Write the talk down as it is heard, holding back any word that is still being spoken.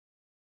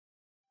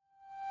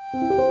First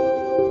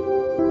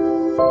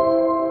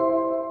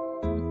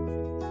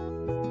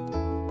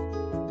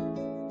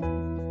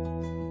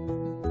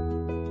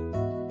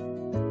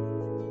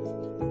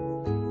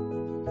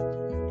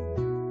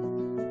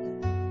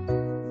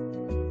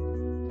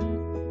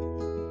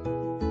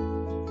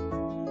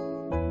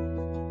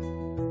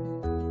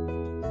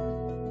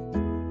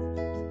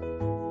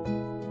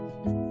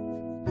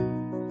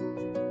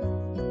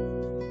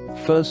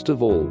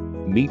of all,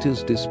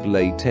 meters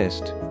display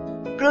test.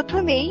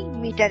 প্রথমেই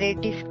মিটারের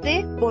display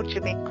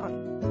পর্যবেক্ষণ।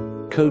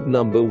 Code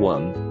number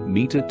 1,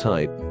 meter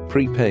type,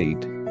 prepaid.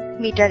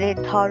 মিটারের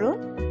ধরন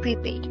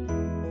prepaid.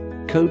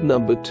 Code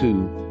number 2,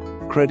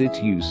 credit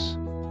use.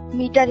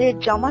 মিটারের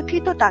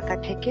জমাকৃত টাকা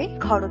থেকে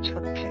খরচ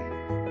হচ্ছে।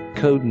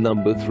 Code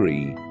number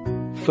 3,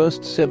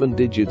 first 7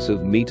 digits of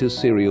meter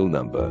serial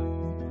number.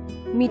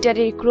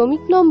 মিটারের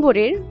ক্রমিক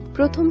নম্বরের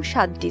প্রথম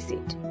 7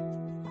 digit.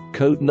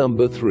 Code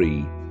number 3,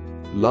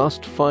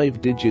 last 5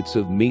 digits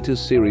of meter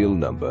serial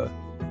number.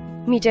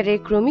 মিটারের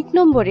ক্রমিক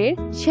নম্বরের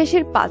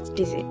শেষের 5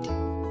 digit.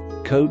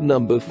 Code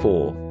number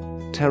 4,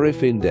 tariff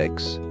index.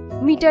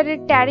 মিটারের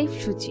ট্যারিফ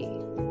সূচি।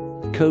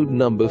 Code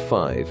number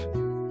 5,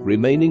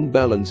 remaining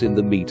balance in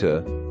the meter.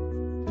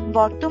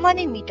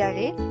 বর্তমানে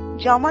মিটারে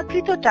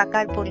জমাকৃত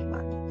টাকার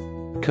পরিমাণ।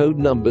 Code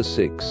number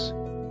 6,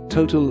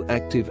 total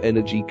active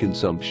energy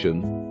consumption.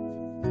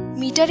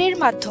 মিটারের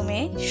মাধ্যমে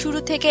শুরু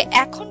থেকে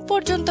এখন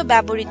পর্যন্ত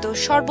ব্যবহৃত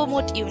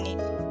সর্বমোট unit.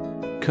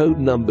 Code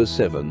number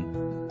 7,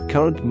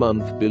 current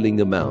month billing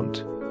amount.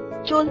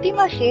 চলতি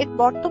মাসের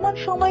বর্তমান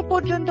সময়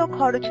পর্যন্ত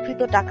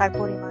খরচকৃত টাকার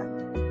পরিমাণ।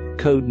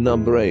 Code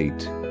number 8,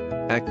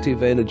 active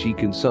energy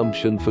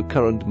consumption for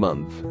current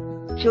month.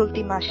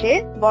 চলতি মাসের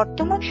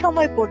বর্তমান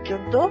সময়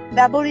পর্যন্ত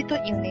ব্যবহৃত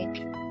unit.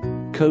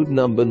 Code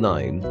number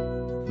 9,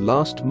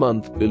 last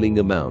month billing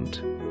amount.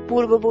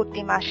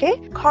 পূর্ববর্তী মাসে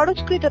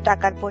খরচকৃত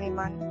টাকার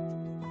পরিমাণ।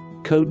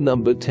 Code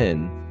number 10,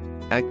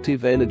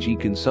 active energy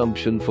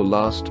consumption for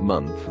last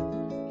month.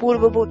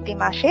 পূর্ববর্তী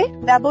মাসে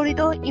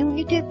ব্যবহৃত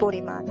ইউনিটের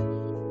পরিমাণ।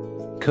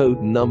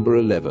 Code number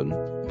 11,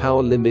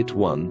 power limit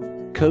 1.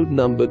 Code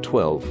number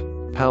 12,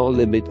 power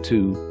limit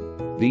 2.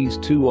 These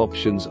two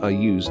options are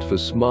used for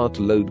smart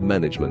load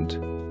management.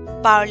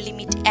 Power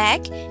limit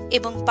 1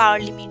 এবং পাওয়ার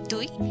লিমিট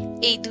 2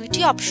 এই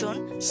দুইটি অপশন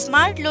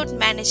স্মার্ট লোড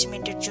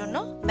ম্যানেজমেন্টের জন্য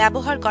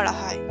ব্যবহার করা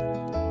হয়।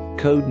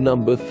 Code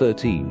number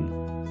 13,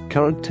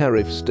 current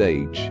tariff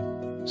stage,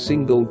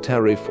 single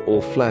tariff or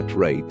flat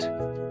rate.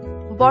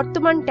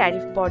 বর্তমান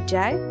tariff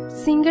পর্যায়,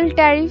 সিঙ্গেল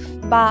ট্যারিফ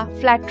বা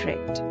flat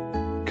rate.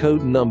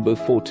 Code number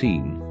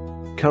 14,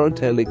 current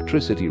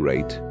electricity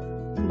rate.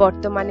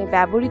 বর্তমানে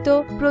ব্যবহৃত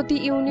প্রতি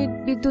ইউনিট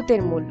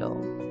বিদ্যুতের মূল্য।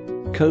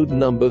 Code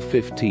number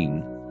 15,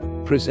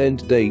 present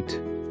date.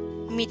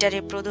 মিটারে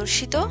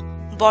প্রদর্শিত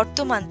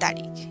বর্তমান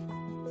তারিখ।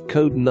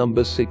 Code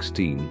number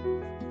 16,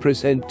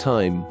 present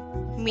time.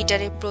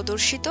 মিটারে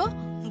প্রদর্শিত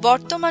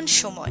বর্তমান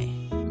সময়।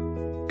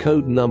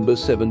 Code number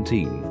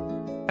 17,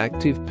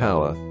 active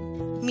power.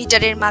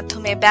 মিটারের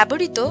মাধ্যমে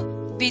ব্যবহৃত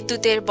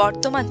বিদ্যুতের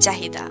বর্তমান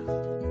চাহিদা।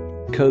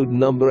 Code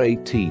number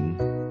 18,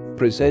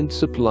 present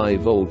supply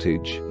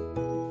voltage.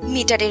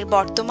 মিটারের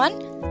বর্তমান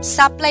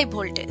supply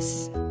voltage.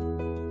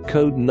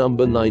 Code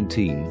number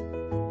 19,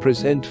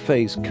 present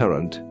phase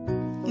current.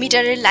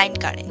 মিটারের line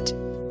current.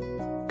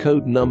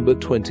 Code number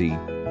 20,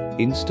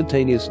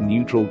 instantaneous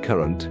neutral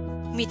current.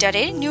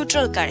 মিটারের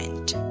neutral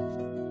current.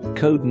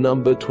 Code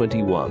number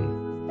 21,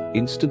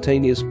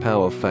 instantaneous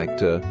power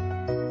factor.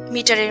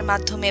 মিটারের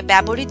মাধ্যমে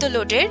ব্যবহৃত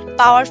লোডের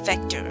power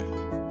factor.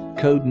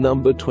 Code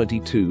number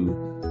 22,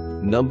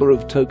 number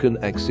of token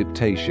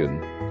acceptation.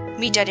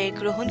 মিটারের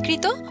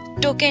গ্রহণকৃত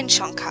token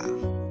সংখ্যা।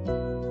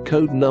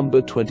 Code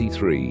number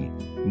 23,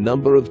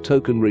 number of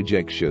token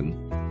rejection.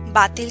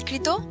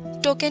 বাতিলকৃত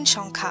token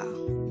সংখ্যা।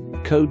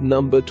 Code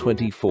number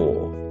 24,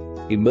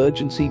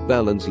 emergency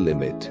balance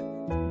limit.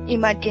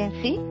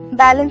 Emergency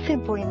ব্যালেন্সের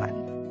পরিমাণ।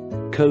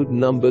 Code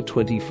number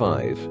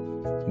 25,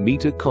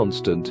 meter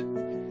constant.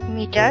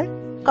 Metre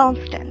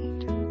constant.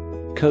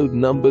 Code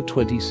number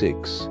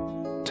 26,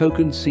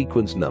 token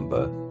sequence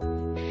number.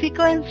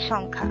 Sequence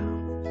সংখ্যা।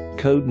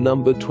 Code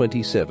number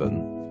 27,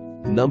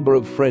 number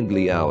of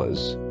friendly hours.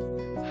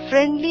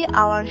 Friendly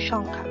hour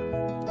সংখ্যা।